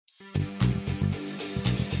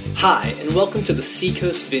Hi, and welcome to the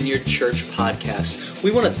Seacoast Vineyard Church podcast.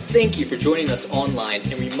 We want to thank you for joining us online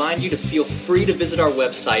and remind you to feel free to visit our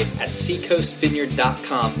website at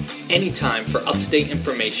seacoastvineyard.com anytime for up-to-date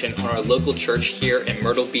information on our local church here in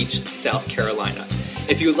Myrtle Beach, South Carolina.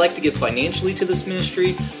 If you would like to give financially to this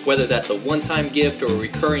ministry, whether that's a one-time gift or a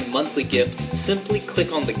recurring monthly gift, simply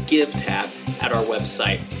click on the Give tab at our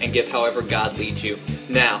website and give however God leads you.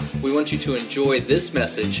 Now, we want you to enjoy this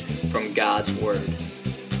message from God's Word.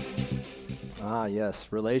 Yes,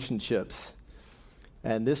 relationships.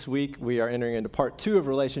 And this week we are entering into part 2 of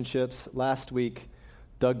relationships. Last week,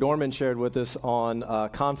 Doug Dorman shared with us on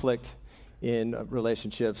conflict in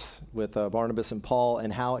relationships with Barnabas and Paul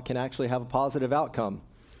and how it can actually have a positive outcome.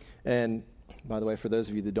 And by the way, for those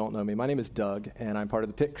of you that don't know me, my name is Doug, and I'm part of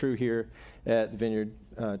the pit crew here at Vineyard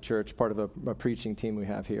Church, part of a preaching team we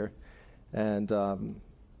have here. And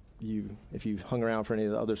if you've hung around for any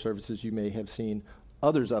of the other services, you may have seen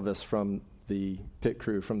others of us from the pit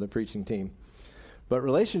crew, from the preaching team. But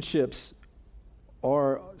relationships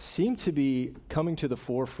seem to be coming to the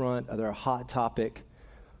forefront. They're a hot topic.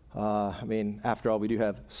 After all, we do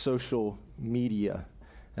have social media,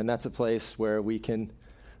 and that's a place where we can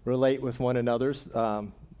relate with one another,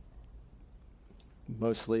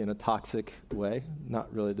 mostly in a toxic way,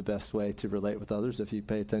 not really the best way to relate with others if you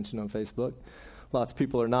pay attention on Facebook. Lots of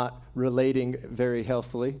people are not relating very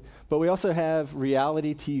healthily. But we also have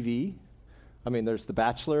reality TV. There's The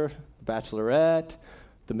Bachelor, The Bachelorette,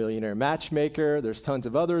 The Millionaire Matchmaker. There's tons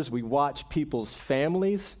of others. We watch people's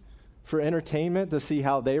families for entertainment to see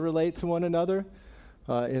how they relate to one another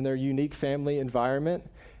in their unique family environment.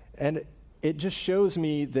 And it just shows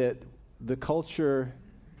me that a culture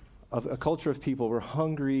of people, we're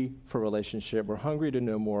hungry for relationship. We're hungry to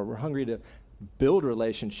know more. We're hungry to build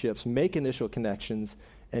relationships, make initial connections,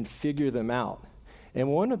 and figure them out. And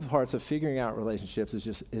one of the parts of figuring out relationships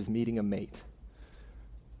is meeting a mate.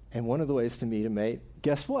 And one of the ways to meet a mate,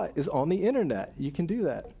 guess what, is on the internet. You can do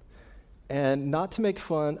that. And not to make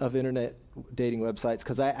fun of internet dating websites,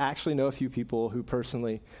 because I actually know a few people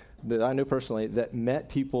that met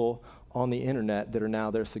people on the internet that are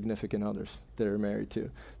now their significant others that are married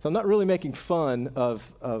to. So I'm not really making fun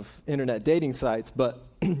of internet dating sites, but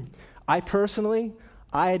I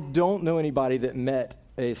don't know anybody that met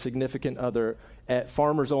a significant other at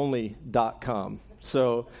farmersonly.com.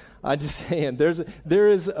 So I'm just saying, there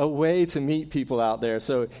is a way to meet people out there.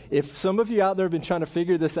 So if some of you out there have been trying to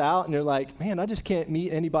figure this out and you're like, man, I just can't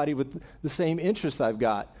meet anybody with the same interests I've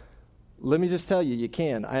got, let me just tell you, you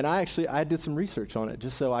can. And I did some research on it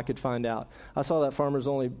just so I could find out. I saw that Farmers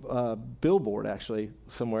Only billboard actually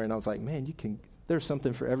somewhere, and I was like, man, there's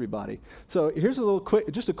something for everybody. So here's a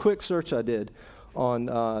quick search I did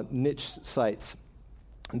on niche sites.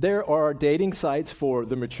 There are dating sites for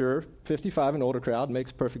the mature, 55 and older crowd.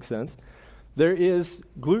 Makes perfect sense. There is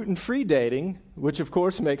gluten-free dating, which of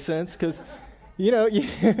course makes sense because,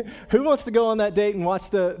 who wants to go on that date and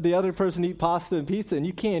watch the other person eat pasta and pizza and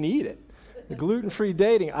you can't eat it? Gluten-free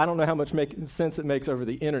dating, I don't know how much sense it makes over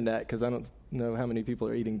the internet because I don't know how many people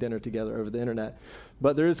are eating dinner together over the internet.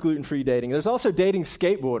 But there is gluten-free dating. There's also dating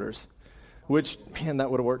skateboarders, which, man, that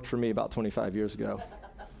would have worked for me about 25 years ago.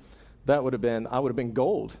 I would have been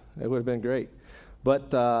gold. It would have been great. But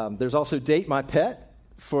there's also Date My Pet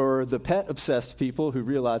for the pet-obsessed people who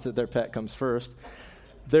realize that their pet comes first.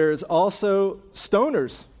 There's also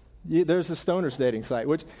Stoners. There's a Stoners dating site,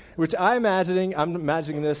 which I'm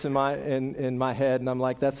imagining this in my head, and I'm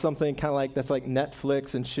like, that's something kind of like, that's like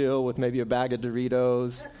Netflix and chill with maybe a bag of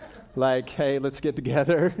Doritos, like, hey, let's get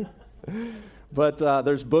together. But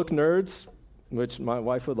there's Book Nerds, which my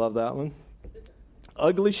wife would love that one.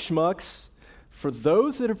 Ugly Schmucks, for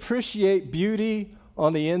those that appreciate beauty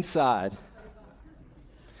on the inside.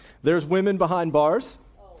 There's Women Behind Bars,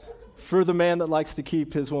 for the man that likes to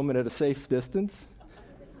keep his woman at a safe distance.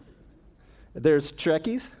 There's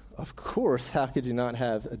Trekkies. Of course, how could you not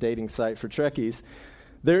have a dating site for Trekkies?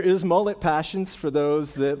 There is Mullet Passions, for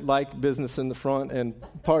those that like business in the front and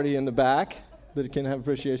party in the back, that can have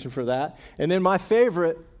appreciation for that. And then my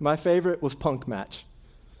favorite was Punk Match.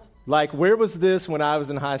 Like, where was this when I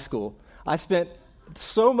was in high school? I spent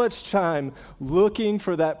so much time looking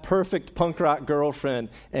for that perfect punk rock girlfriend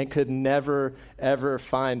and could never, ever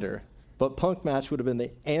find her. But Punk Match would have been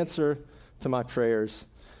the answer to my prayers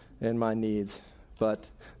and my needs. But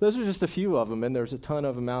those are just a few of them, and there's a ton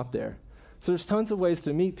of them out there. So there's tons of ways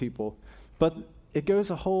to meet people, but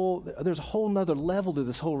there's a whole nother level to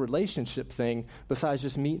this whole relationship thing besides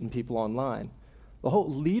just meeting people online. The whole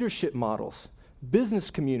leadership models, business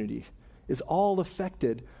community is all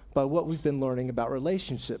affected by what we've been learning about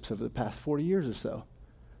relationships over the past 40 years or so.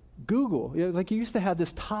 Google. Like you used to have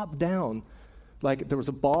this top-down, like there was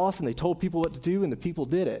a boss and they told people what to do and the people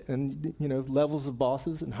did it. And, levels of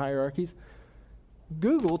bosses and hierarchies.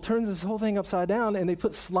 Google turns this whole thing upside down and they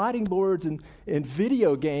put sliding boards and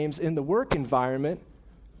video games in the work environment.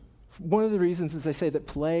 One of the reasons is they say that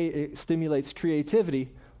play stimulates creativity,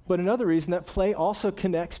 but another reason that play also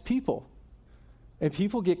connects people. And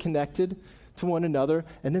people get connected to one another,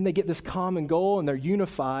 and then they get this common goal, and they're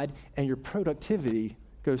unified, and your productivity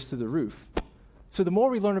goes through the roof. So the more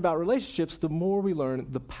we learn about relationships, the more we learn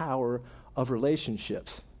the power of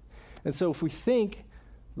relationships. And so if we think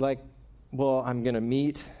like, well, I'm going to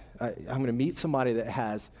meet somebody that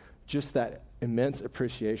has just that immense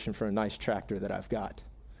appreciation for a nice tractor that I've got.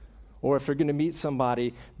 Or if we're going to meet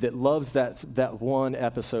somebody that loves that one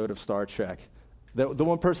episode of Star Trek, the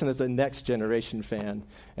one person that's a Next Generation fan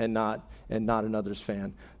and not another's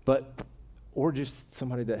fan, or just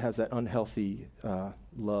somebody that has that unhealthy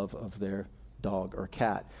love of their dog or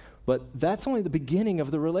cat. But that's only the beginning of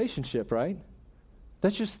the relationship, right?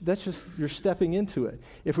 That's just you're stepping into it.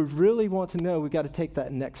 If we really want to know, we've got to take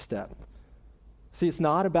that next step. See, it's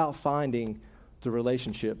not about finding the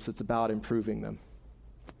relationships, it's about improving them.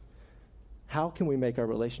 How can we make our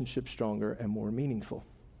relationships stronger and more meaningful?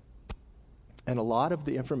 And a lot of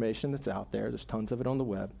the information that's out there's tons of it on the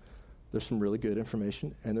web. There's some really good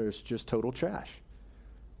information, and there's just total trash.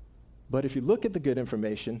 But if you look at the good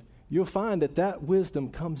information, you'll find that wisdom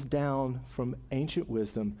comes down from ancient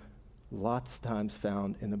wisdom, lots of times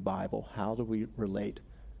found in the Bible. How do we relate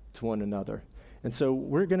to one another? And so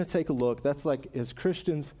we're going to take a look. That's like, as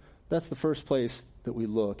Christians, that's the first place that we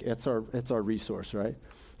look. It's our resource, right?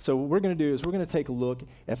 So what we're going to do is we're going to take a look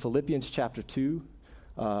at Philippians chapter 2,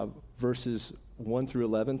 verses 1 through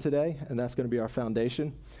 11 today, and that's going to be our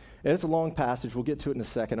foundation. And it's a long passage. We'll get to it in a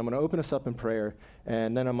second. I'm going to open us up in prayer,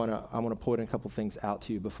 and then I'm going to point a couple things out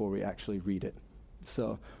to you before we actually read it.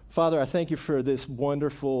 So, Father, I thank you for this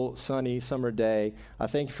wonderful, sunny summer day. I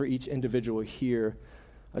thank you for each individual here.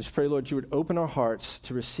 I just pray, Lord, you would open our hearts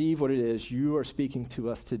to receive what it is you are speaking to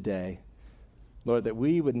us today. Lord, that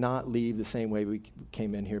we would not leave the same way we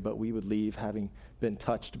came in here, but we would leave having been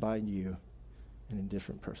touched by you in a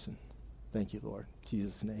different person. Thank you, Lord. In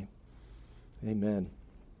Jesus' name. Amen.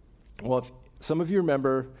 Well, if some of you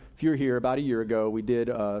remember, if you were here about a year ago, we did,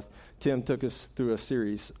 Tim took us through a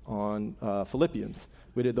series on Philippians.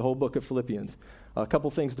 We did the whole book of Philippians. A couple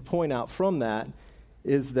things to point out from that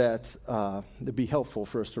is that it'd be helpful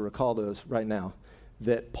for us to recall those right now,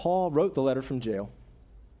 that Paul wrote the letter from jail.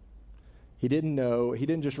 He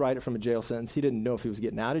didn't just write it from a jail sentence. He didn't know if he was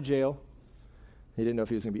getting out of jail. He didn't know if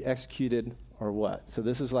he was going to be executed or what. So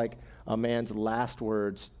this is like a man's last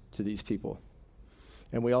words to these people.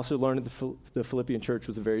 And we also learned that the Philippian church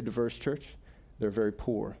was a very diverse church. They're very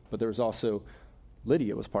poor. But there was also,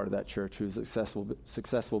 Lydia was part of that church, who was a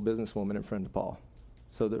successful businesswoman and friend to Paul.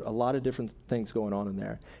 So there are a lot of different things going on in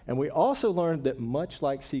there. And we also learned that much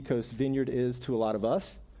like Seacoast Vineyard is to a lot of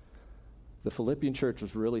us, the Philippian church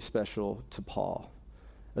was really special to Paul.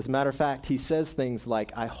 As a matter of fact, he says things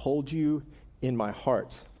like, I hold you in my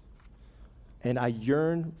heart, and I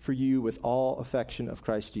yearn for you with all affection of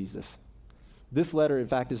Christ Jesus. This letter, in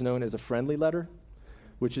fact, is known as a friendly letter,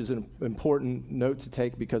 which is an important note to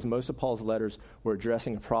take because most of Paul's letters were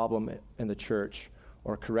addressing a problem in the church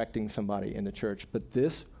or correcting somebody in the church. But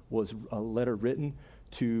this was a letter written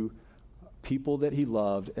to people that he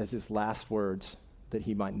loved as his last words, that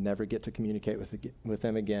he might never get to communicate with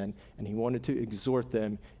them again. And he wanted to exhort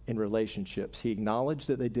them in relationships. He acknowledged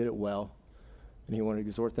that they did it well, and he wanted to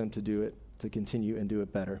exhort them to do it, to continue and do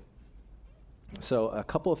it better. So a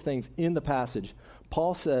couple of things in the passage.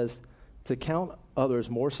 Paul says to count others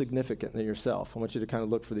more significant than yourself. I want you to kind of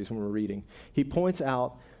look for these when we're reading. He points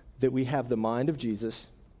out that we have the mind of Jesus,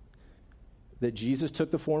 that Jesus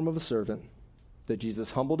took the form of a servant, that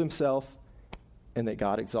Jesus humbled himself, and that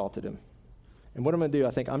God exalted him. And what I'm going to do,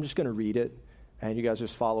 I think I'm just going to read it, and you guys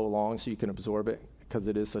just follow along so you can absorb it, because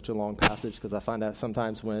it is such a long passage, because I find that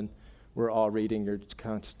sometimes when we're all reading, you're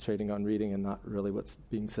concentrating on reading and not really what's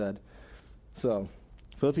being said. So,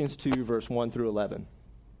 Philippians 2, verse 1 through 11.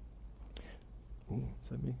 Is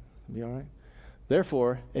that me? Me all right?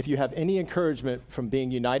 Therefore, if you have any encouragement from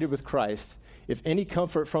being united with Christ, if any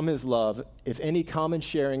comfort from his love, if any common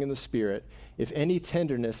sharing in the Spirit, if any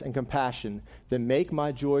tenderness and compassion, then make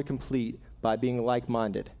my joy complete by being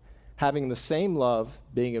like-minded, having the same love,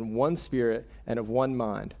 being in one spirit and of one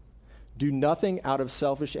mind. Do nothing out of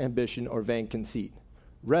selfish ambition or vain conceit.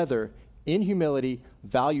 Rather, in humility,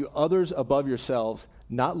 value others above yourselves,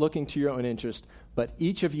 not looking to your own interest, but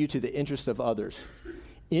each of you to the interest of others.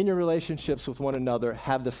 in your relationships with one another,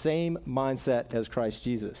 have the same mindset as Christ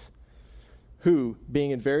Jesus, who,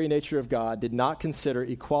 being in very nature of God, did not consider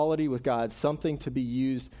equality with God something to be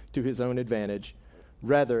used to his own advantage.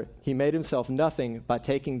 Rather, he made himself nothing by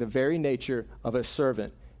taking the very nature of a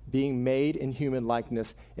servant, being made in human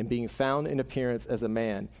likeness and being found in appearance as a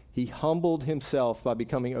man. He humbled himself by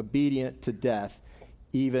becoming obedient to death,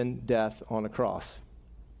 even death on a cross.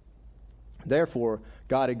 Therefore,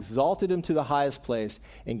 God exalted him to the highest place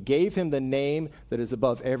and gave him the name that is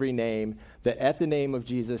above every name, that at the name of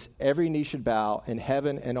Jesus every knee should bow in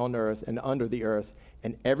heaven and on earth and under the earth,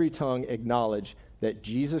 and every tongue acknowledge that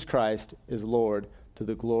Jesus Christ is Lord, to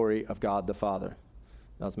the glory of God the Father.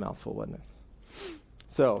 That was a mouthful, wasn't it?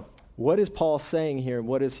 So, what is Paul saying here, and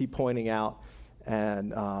what is he pointing out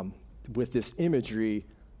and with this imagery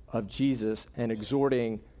of Jesus and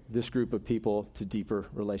exhorting this group of people to deeper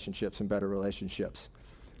relationships and better relationships?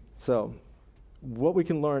 So, what we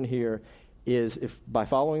can learn here is, if by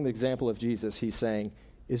following the example of Jesus, he's saying,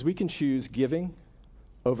 is we can choose giving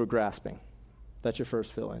over grasping. That's your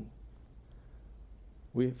first fill-in.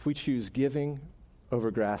 If we choose giving over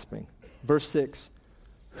grasping. Verse 6,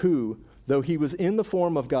 who, though he was in the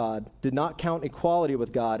form of God, did not count equality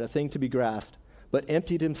with God a thing to be grasped, but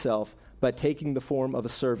emptied himself by taking the form of a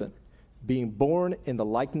servant, being born in the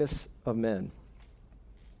likeness of men.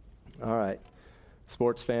 All right,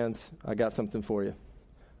 sports fans, I got something for you.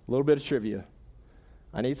 A little bit of trivia.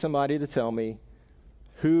 I need somebody to tell me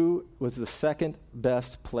who was the second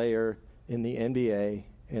best player in the NBA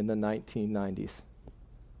in the 1990s.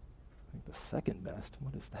 I think the second best.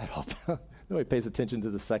 What is that all about? Nobody pays attention to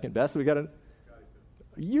the second best.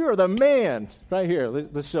 You're the man right here.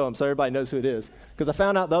 Let's show him so everybody knows who it is. Because I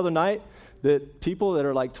found out the other night that people that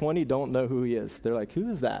are like 20 don't know who he is. They're like, who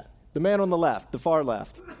is that? The man on the left, the far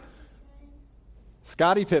left.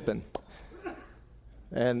 Scottie Pippen.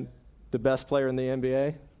 And the best player in the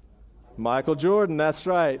NBA? Michael Jordan, that's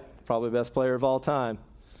right. Probably best player of all time.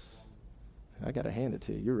 I got to hand it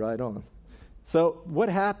to you. You're right on. So what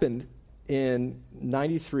happened in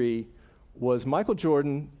 93 was Michael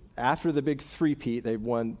Jordan, after the big three-peat, they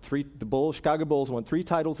won Chicago Bulls won 3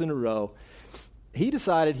 titles in a row. He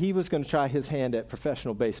decided he was going to try his hand at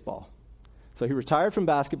professional baseball. So he retired from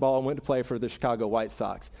basketball and went to play for the Chicago White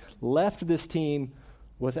Sox. Left this team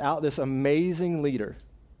without this amazing leader.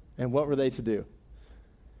 And what were they to do?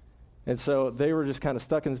 And so they were just kind of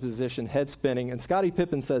stuck in this position, head spinning. And Scottie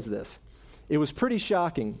Pippen says this: it was pretty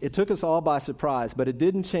shocking. It took us all by surprise, but it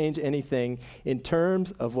didn't change anything in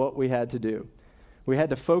terms of what we had to do. We had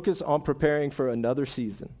to focus on preparing for another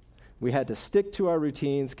season. We had to stick to our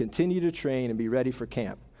routines, continue to train, and be ready for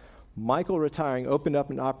camp. Michael retiring opened up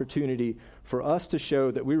an opportunity for us to show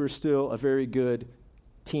that we were still a very good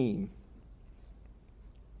team.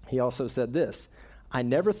 He also said this: I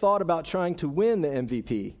never thought about trying to win the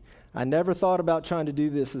MVP. I never thought about trying to do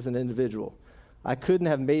this as an individual. I couldn't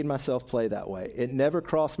have made myself play that way. It never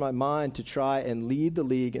crossed my mind to try and lead the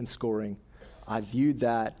league in scoring. I viewed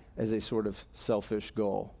that as a sort of selfish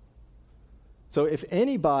goal. So if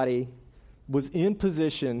anybody was in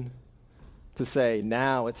position to say,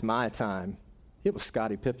 now it's my time, it was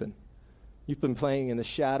Scottie Pippen. You've been playing in the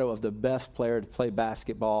shadow of the best player to play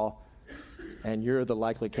basketball, and you're the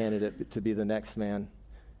likely candidate to be the next man.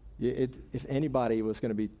 If anybody was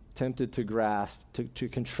going to be tempted to grasp, to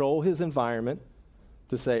control his environment,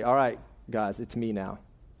 to say, all right, guys, it's me now.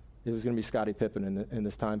 It was going to be Scottie Pippen in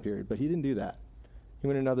this time period. But he didn't do that. He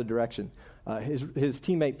went another direction. His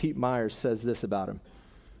teammate Pete Myers says this about him: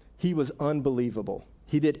 he was unbelievable.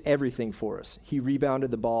 He did everything for us. He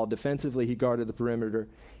rebounded the ball. Defensively, he guarded the perimeter.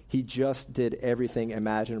 He just did everything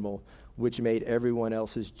imaginable, which made everyone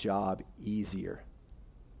else's job easier.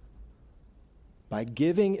 By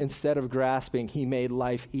giving instead of grasping, he made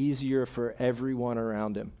life easier for everyone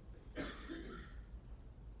around him.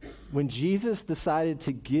 When Jesus decided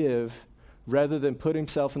to give rather than put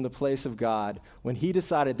himself in the place of God, when he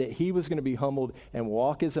decided that he was going to be humbled and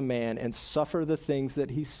walk as a man and suffer the things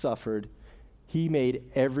that he suffered, he made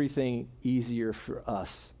everything easier for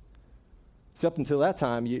us. So up until that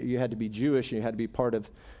time, you had to be Jewish, and you had to be part of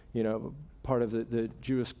the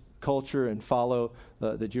Jewish culture and follow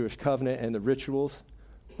the Jewish covenant and the rituals.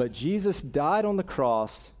 But Jesus died on the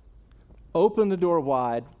cross, opened the door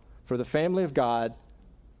wide for the family of God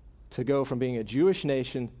to go from being a Jewish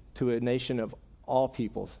nation to a nation of all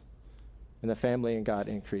peoples. And the family and God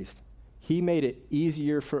increased. He made it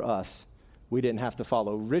easier for us. We didn't have to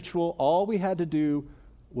follow ritual. All we had to do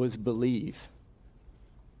was believe.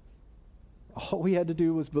 All we had to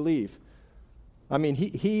do was believe. I mean,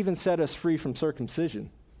 he even set us free from circumcision.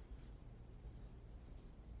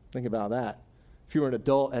 Think about that. if you were an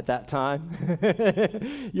adult at that time.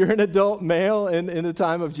 You're an adult male in the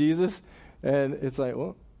time of Jesus. And it's like,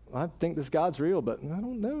 well, I think this God's real, but I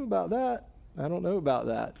don't know about that. I don't know about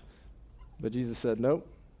that. But Jesus said, nope,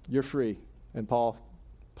 you're free. And Paul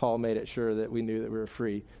made it sure that we knew that we were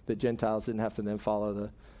free, that Gentiles didn't have to then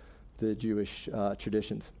follow the Jewish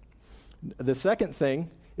traditions. The second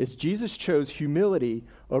thing is Jesus chose humility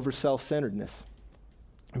over self-centeredness.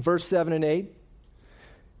 In verse 7 and 8,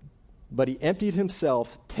 but he emptied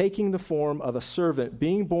himself, taking the form of a servant,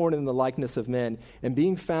 being born in the likeness of men, and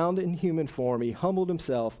being found in human form, he humbled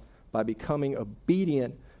himself by becoming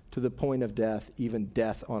obedient to the point of death, even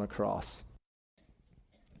death on a cross.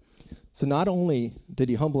 So not only did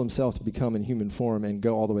he humble himself to become in human form and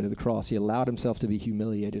go all the way to the cross, he allowed himself to be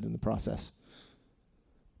humiliated in the process.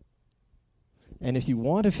 And if you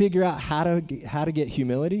want to figure out how to get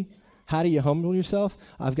humility, how do you humble yourself,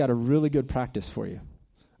 I've got a really good practice for you.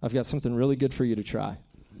 I've got something really good for you to try.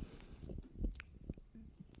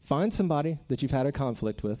 Find somebody that you've had a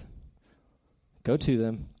conflict with, go to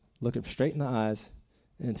them, look them straight in the eyes,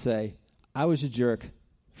 and say, I was a jerk,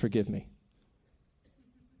 forgive me.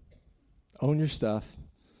 Own your stuff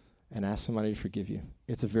and ask somebody to forgive you.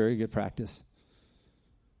 It's a very good practice.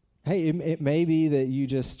 Hey, it may be that you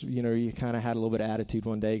just, you kind of had a little bit of attitude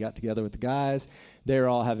one day, got together with the guys, they were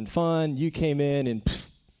all having fun, you came in and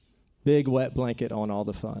big wet blanket on all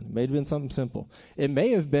the fun. It may have been something simple. It may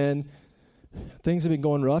have been things have been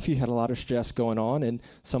going rough, you had a lot of stress going on, and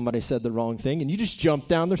somebody said the wrong thing, and you just jumped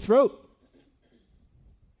down their throat.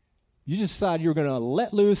 You just decided you were going to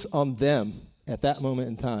let loose on them at that moment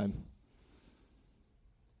in time.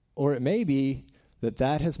 Or it may be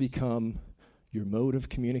that has become your mode of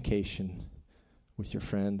communication with your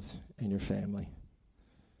friends and your family.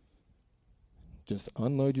 Just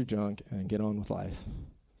unload your junk and get on with life.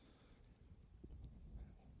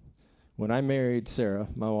 When I married Sarah,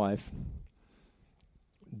 my wife,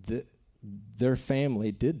 their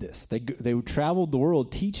family did this. They traveled the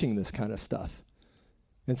world teaching this kind of stuff.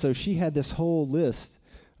 And so she had this whole list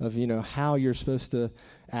of, how you're supposed to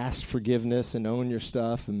ask forgiveness and own your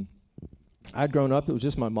stuff. And I'd grown up, it was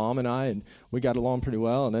just my mom and I, and we got along pretty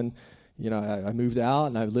well. And then, I moved out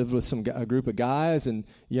and I lived with a group of guys, and,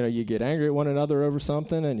 you get angry at one another over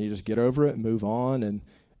something and you just get over it and move on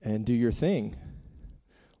and do your thing.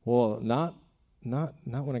 Well, not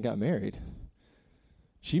when I got married.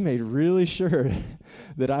 She made really sure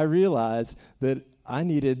that I realized that I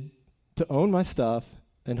needed to own my stuff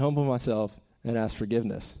and humble myself and ask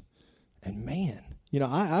forgiveness. And man,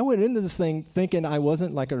 I went into this thing thinking I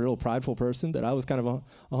wasn't like a real prideful person, that I was kind of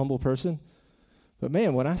a humble person. But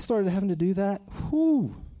man, when I started having to do that,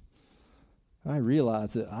 I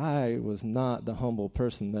realized that I was not the humble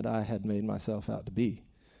person that I had made myself out to be.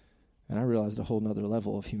 And I realized a whole nother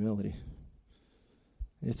level of humility.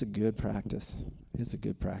 It's a good practice. It's a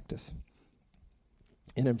good practice.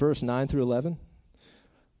 And in verse 9 through 11,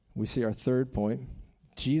 we see our third point.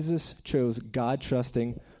 Jesus chose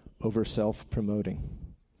God-trusting over self-promoting.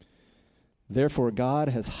 Therefore, God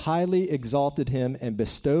has highly exalted him and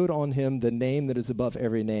bestowed on him the name that is above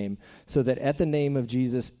every name, so that at the name of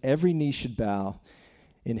Jesus every knee should bow,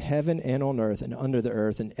 in heaven and on earth and under the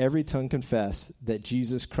earth, and every tongue confess that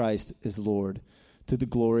Jesus Christ is Lord, to the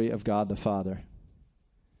glory of God the Father.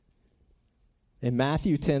 In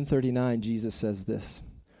Matthew 10:39, Jesus says this,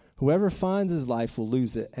 whoever finds his life will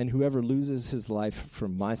lose it, and whoever loses his life for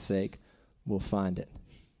my sake will find it.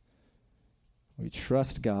 We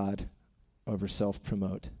trust God over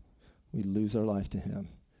self-promote. We lose our life to him.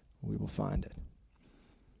 We will find it.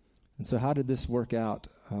 And so how did this work out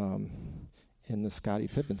in the Scottie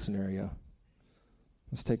Pippen scenario?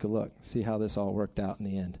 Let's take a look, see how this all worked out in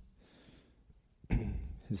the end.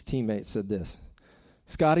 His teammate said this,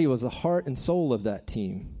 Scottie was the heart and soul of that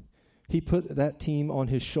team. He put that team on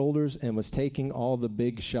his shoulders and was taking all the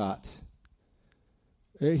big shots.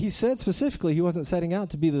 He said specifically he wasn't setting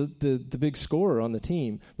out to be the big scorer on the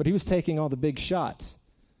team, but he was taking all the big shots.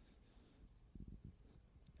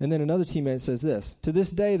 And then another teammate says this, to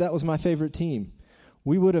this day, that was my favorite team.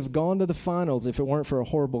 We would have gone to the finals if it weren't for a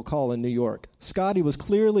horrible call in New York. Scottie was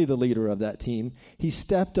clearly the leader of that team. He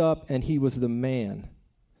stepped up and he was the man.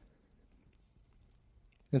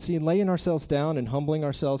 And see, laying ourselves down and humbling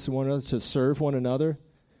ourselves to one another to serve one another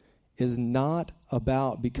is not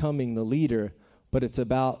about becoming the leader, but it's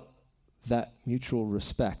about that mutual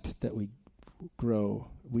respect that we grow,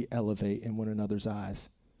 we elevate in one another's eyes.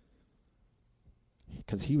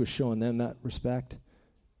 Because he was showing them that respect,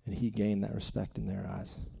 and he gained that respect in their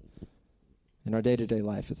eyes. In our day-to-day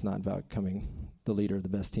life, it's not about becoming the leader of the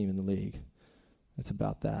best team in the league. It's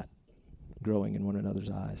about that, growing in one another's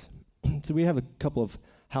eyes. So we have a couple of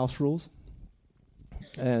house rules,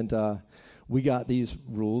 and we got these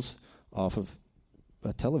rules off of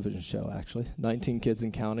a television show, actually, 19 Kids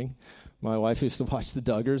and Counting. My wife used to watch the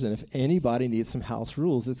Duggars, and if anybody needs some house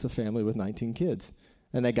rules, it's a family with 19 kids.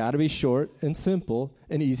 And they got to be short and simple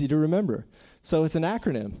and easy to remember. So it's an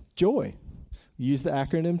acronym, JOY. Use the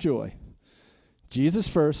acronym JOY. Jesus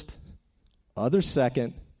first, others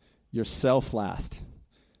second, yourself last.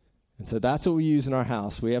 And so that's what we use in our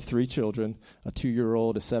house. We have 3 children, a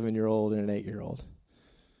 2-year-old, a 7-year-old, and an 8-year-old.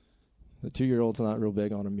 The 2-year-old's not real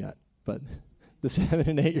big on them yet, but the 7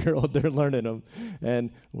 and 8-year-old, they're learning them.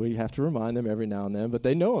 And we have to remind them every now and then, but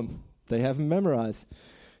they know them. They have them memorized.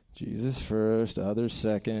 Jesus first, others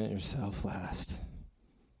second, yourself last.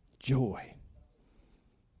 Joy.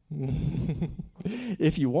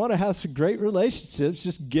 If you want to have some great relationships,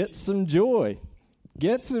 just get some joy.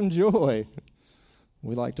 Get some joy.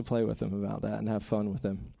 We like to play with them about that and have fun with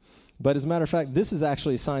them. But as a matter of fact, this is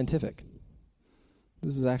actually scientific.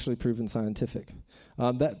 This is actually proven scientific.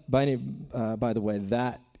 By the way,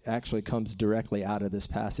 that actually comes directly out of this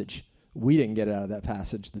passage. We didn't get it out of that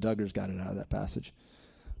passage. The Duggars got it out of that passage,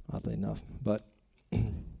 oddly enough. But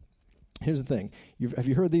here's the thing. Have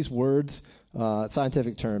you heard these words,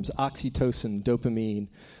 scientific terms, oxytocin, dopamine,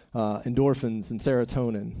 endorphins, and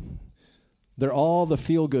serotonin? They're all the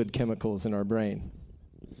feel-good chemicals in our brain.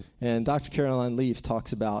 And Dr. Caroline Leaf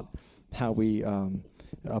talks about how we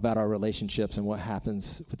about our relationships and what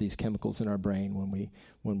happens with these chemicals in our brain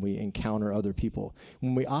when we encounter other people.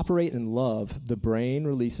 When we operate in love, the brain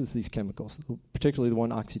releases these chemicals, particularly the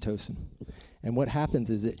one oxytocin. And what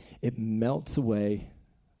happens is it melts away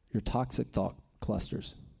your toxic thought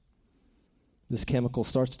clusters. This chemical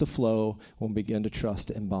starts to flow when we begin to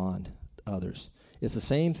trust and bond others. It's the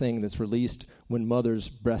same thing that's released when mothers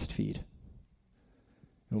breastfeed.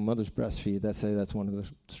 And when mothers breastfeed, that's one of the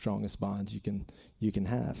strongest bonds you can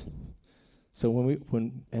have. So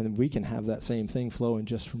we can have that same thing flowing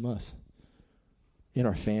just from us, in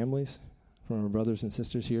our families, from our brothers and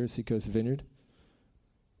sisters here at Seacoast Vineyard,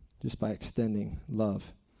 just by extending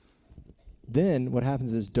love. Then what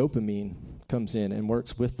happens is dopamine comes in and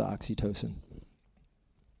works with the oxytocin.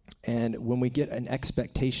 And when we get an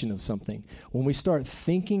expectation of something, when we start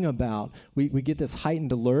thinking about, we get this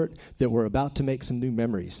heightened alert that we're about to make some new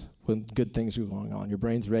memories when good things are going on. Your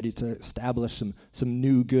brain's ready to establish some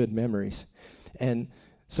new good memories. And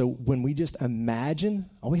so when we just imagine,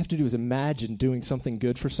 all we have to do is imagine doing something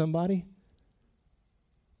good for somebody,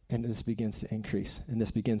 and this begins to increase, and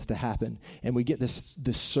this begins to happen. And we get this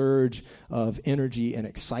surge of energy and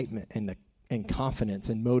excitement and confidence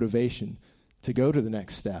and motivation to go to the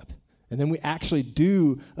next step. And then we actually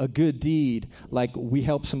do a good deed, like we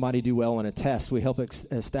help somebody do well on a test. We help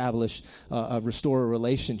establish, restore a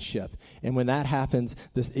relationship. And when that happens,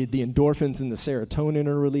 the endorphins and the serotonin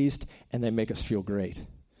are released, and they make us feel great.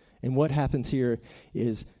 And what happens here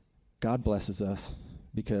is God blesses us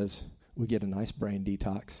because we get a nice brain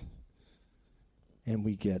detox, and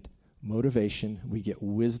we get motivation, we get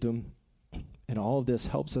wisdom, and all of this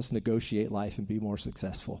helps us negotiate life and be more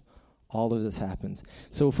successful. All of this happens.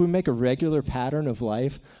 So if we make a regular pattern of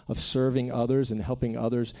life of serving others and helping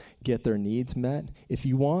others get their needs met, if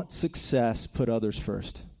you want success, put others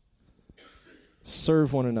first.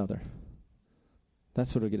 Serve one another.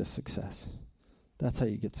 That's what will get us success. That's how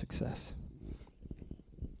you get success.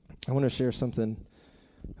 I want to share something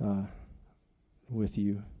with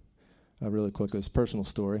you really quickly. It's a personal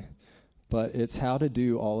story, but it's how to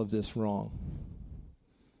do all of this wrong.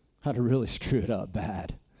 How to really screw it up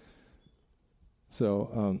bad.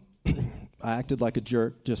 So I acted like a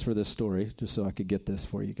jerk just for this story, just so I could get this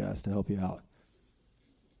for you guys to help you out.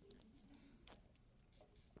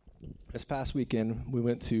 This past weekend, we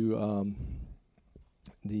went to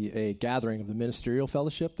a gathering of the ministerial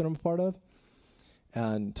fellowship that I'm a part of,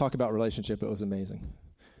 and talk about relationship. It was amazing.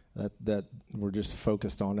 That we're just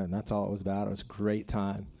focused on it, and that's all it was about. It was a great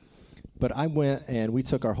time. But I went, and we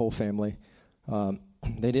took our whole family.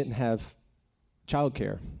 They didn't have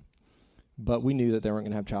childcare. But we knew that they weren't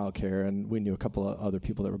going to have childcare, and we knew a couple of other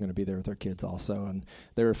people that were going to be there with their kids also, and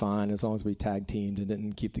they were fine as long as we tag teamed and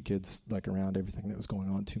didn't keep the kids around everything that was going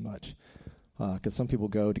on too much. Because some people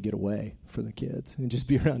go to get away from the kids and just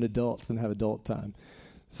be around adults and have adult time.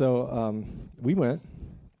 So we went,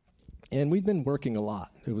 and we'd been working a lot.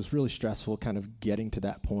 It was really stressful, kind of getting to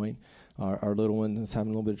that point. Our little one was having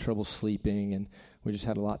a little bit of trouble sleeping, and we just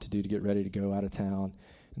had a lot to do to get ready to go out of town.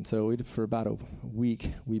 And so for about a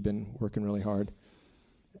week, we've been working really hard.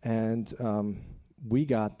 And we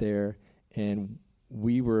got there, and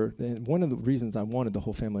and one of the reasons I wanted the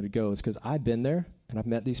whole family to go is because I've been there, and I've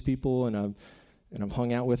met these people, and and I've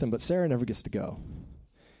hung out with him, but Sarah never gets to go.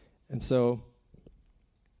 And so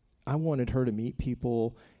I wanted her to meet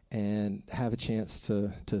people and have a chance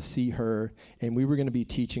to see her. And we were going to be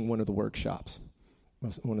teaching one of the workshops,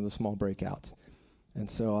 one of the small breakouts. And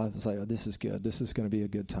so I was like, oh, this is good. This is going to be a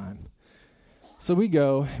good time. So we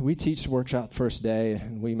teach the workshop the first day,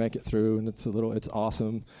 and we make it through, and it's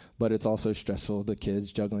awesome, but it's also stressful, the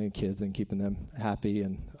kids, juggling the kids and keeping them happy.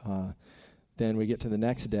 And then we get to the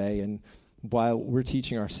next day, and while we're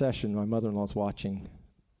teaching our session, my mother-in-law's watching,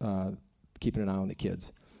 keeping an eye on the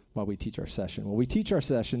kids while we teach our session. Well, we teach our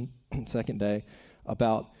session, second day,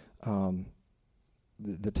 about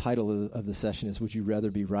the title of the session is, Would You Rather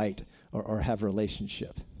Be Right or Have a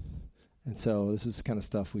Relationship? And so this is the kind of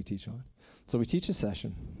stuff we teach on. So we teach a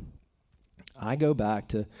session. I go back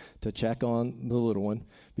to check on the little one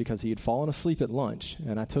because he had fallen asleep at lunch,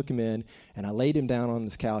 and I took him in, and I laid him down on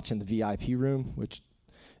this couch in the VIP room, which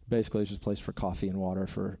basically is just a place for coffee and water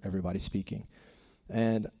for everybody speaking.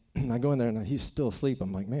 And I go in there, and he's still asleep.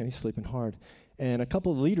 I'm like, man, he's sleeping hard. And a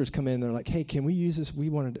couple of leaders come in, and they're like, hey, can we use this? We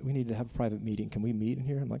need to have a private meeting. Can we meet in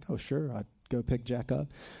here? I'm like, oh, sure. I go pick Jack up.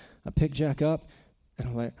 I pick Jack up, and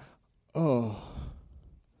I'm like, oh.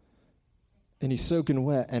 And he's soaking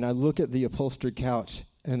wet, and I look at the upholstered couch,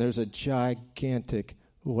 and there's a gigantic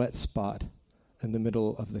wet spot in the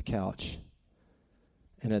middle of the couch.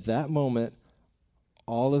 And at that moment,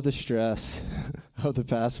 all of the stress of the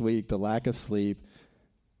past week, the lack of sleep,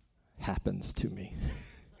 happens to me.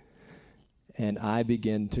 And I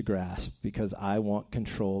begin to grasp because I want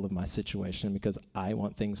control of my situation, because I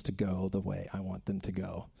want things to go the way I want them to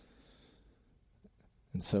go.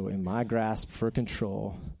 And so in my grasp for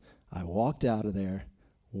control, I walked out of there,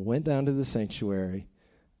 went down to the sanctuary,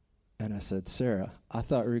 and I said, Sarah, I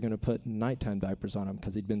thought we were going to put nighttime diapers on him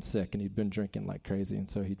because he'd been sick and he'd been drinking like crazy, and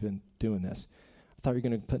so he'd been doing this. I thought we were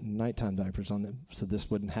going to put nighttime diapers on him so this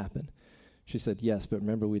wouldn't happen. She said, yes, but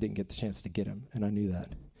remember, we didn't get the chance to get him, and I knew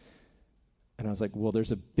that. And I was like, well,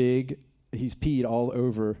 he's peed all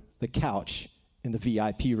over the couch in the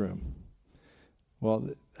VIP room. Well,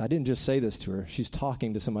 I didn't just say this to her. She's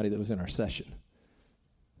talking to somebody that was in our session.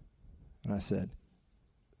 And I said,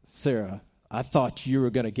 Sarah, I thought you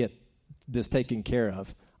were going to get this taken care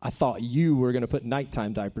of. I thought you were going to put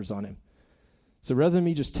nighttime diapers on him. So rather than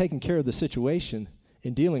me just taking care of the situation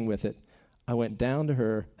and dealing with it, I went down to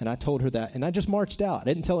her and I told her that. And I just marched out. I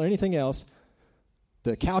didn't tell her anything else.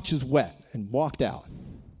 The couch is wet, and walked out.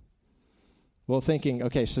 Well, thinking,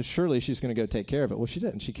 okay, so surely she's going to go take care of it. Well, she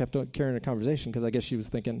didn't. She kept carrying a conversation because I guess she was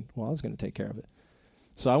thinking, well, I was going to take care of it.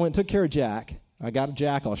 So I went and took care of Jack. I got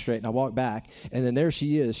Jack all straight, and I walked back, and then there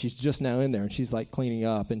she is. She's just now in there, and she's, like, cleaning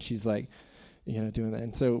up, and she's, like, doing that.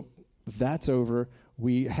 And so that's over.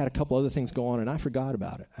 We had a couple other things go on, and I forgot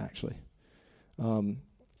about it, actually. And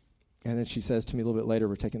then she says to me a little bit later,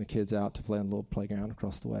 we're taking the kids out to play on a little playground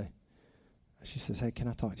across the way. She says, hey, can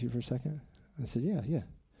I talk to you for a second? I said, yeah.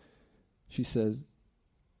 She says,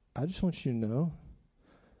 I just want you to know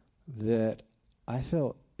that I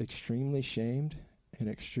felt extremely shamed and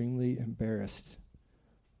extremely embarrassed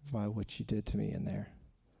by what you did to me in there.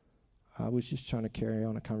 I was just trying to carry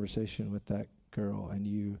on a conversation with that girl, and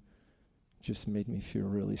you just made me feel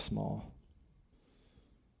really small.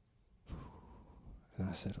 And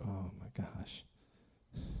I said, oh, my gosh.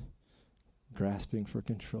 Grasping for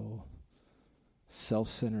control,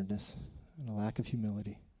 self-centeredness, and a lack of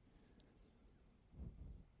humility.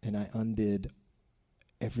 And I undid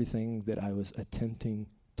everything that I was attempting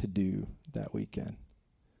to do that weekend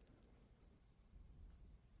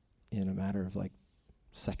in a matter of like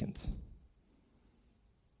seconds.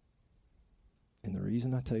 And the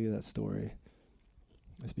reason I tell you that story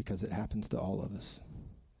is because it happens to all of us.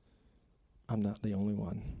 I'm not the only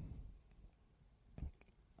one.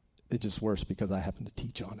 It's just worse because I happen to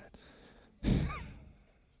teach on it.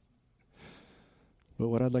 But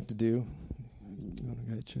what I'd like to do, you want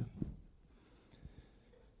to get you?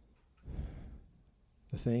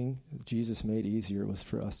 The thing that Jesus made easier was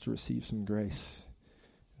for us to receive some grace.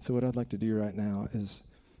 So what I'd like to do right now is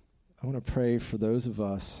I want to pray for those of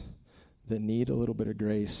us that need a little bit of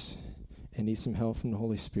grace and need some help from the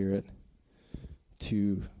Holy Spirit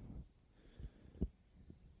to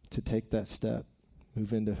take that step,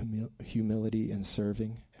 move into humility and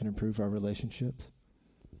serving and improve our relationships.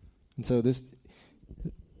 And so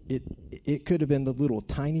it could have been the little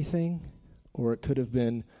tiny thing, or it could have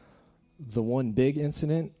been the one big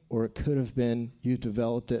incident, or it could have been you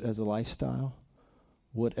developed it as a lifestyle.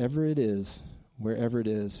 Whatever it is, wherever it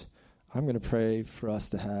is, I'm going to pray for us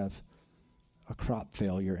to have a crop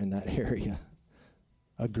failure in that area,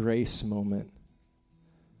 a grace moment,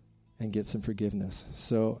 and get some forgiveness.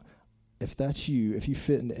 So if that's you, if you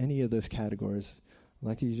fit into any of those categories, I'd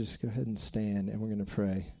like you to just go ahead and stand, and we're going to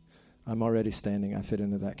pray. I'm already standing. I fit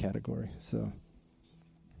into that category. So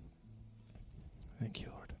thank you,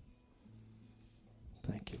 Lord.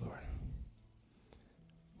 Thank you, Lord.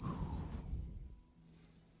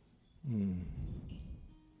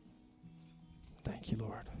 Thank you,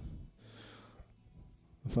 Lord.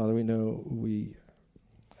 Father, we know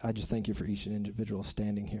I just thank you for each individual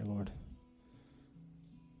standing here, Lord.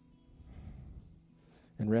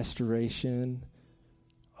 And restoration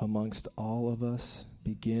amongst all of us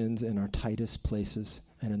begins in our tightest places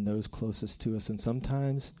and in those closest to us. And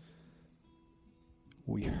sometimes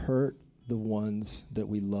we hurt the ones that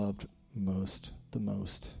we loved the most.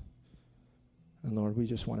 And Lord, we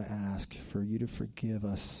just want to ask for you to forgive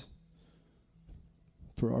us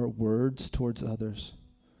for our words towards others,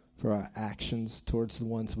 for our actions towards the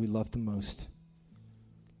ones we love the most,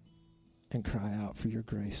 and cry out for your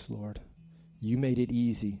grace, Lord. You made it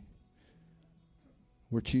easy.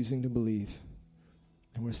 We're choosing to believe,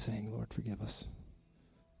 and we're saying, Lord, forgive us.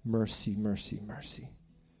 Mercy, mercy, mercy.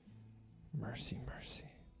 Mercy, mercy.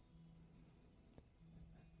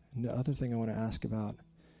 And the other thing I want to ask about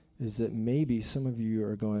is that maybe some of you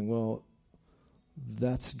are going, well,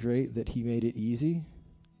 that's great that he made it easy,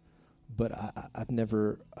 but I've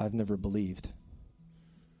never believed.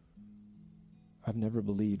 I've never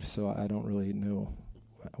believed, so I don't really know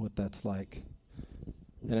what that's like.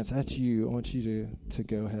 And if that's you, I want you to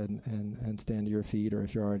go ahead and stand to your feet, or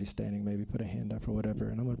if you're already standing, maybe put a hand up or whatever.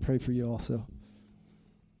 And I'm going to pray for you also.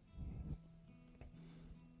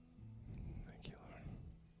 Thank you, Lord.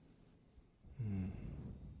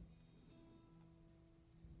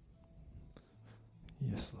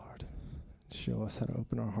 Yes, Lord. Show us how to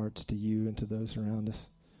open our hearts to you and to those around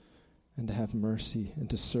us, and to have mercy, and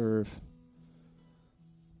to serve,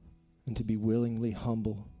 and to be willingly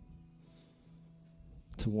humble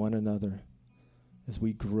to one another as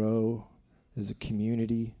we grow as a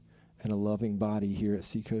community and a loving body here at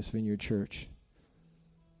Seacoast Vineyard Church.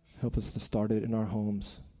 Help us to start it in our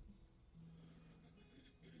homes.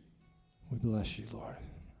 We bless you, Lord.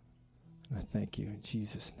 And I thank you in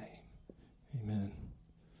Jesus' name. Amen.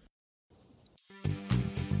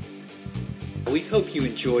 We hope you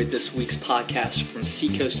enjoyed this week's podcast from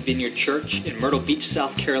Seacoast Vineyard Church in Myrtle Beach,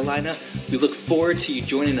 South Carolina. We look forward to you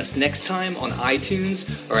joining us next time on iTunes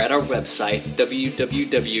or at our website,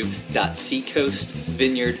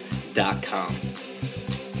 www.seacoastvineyard.com.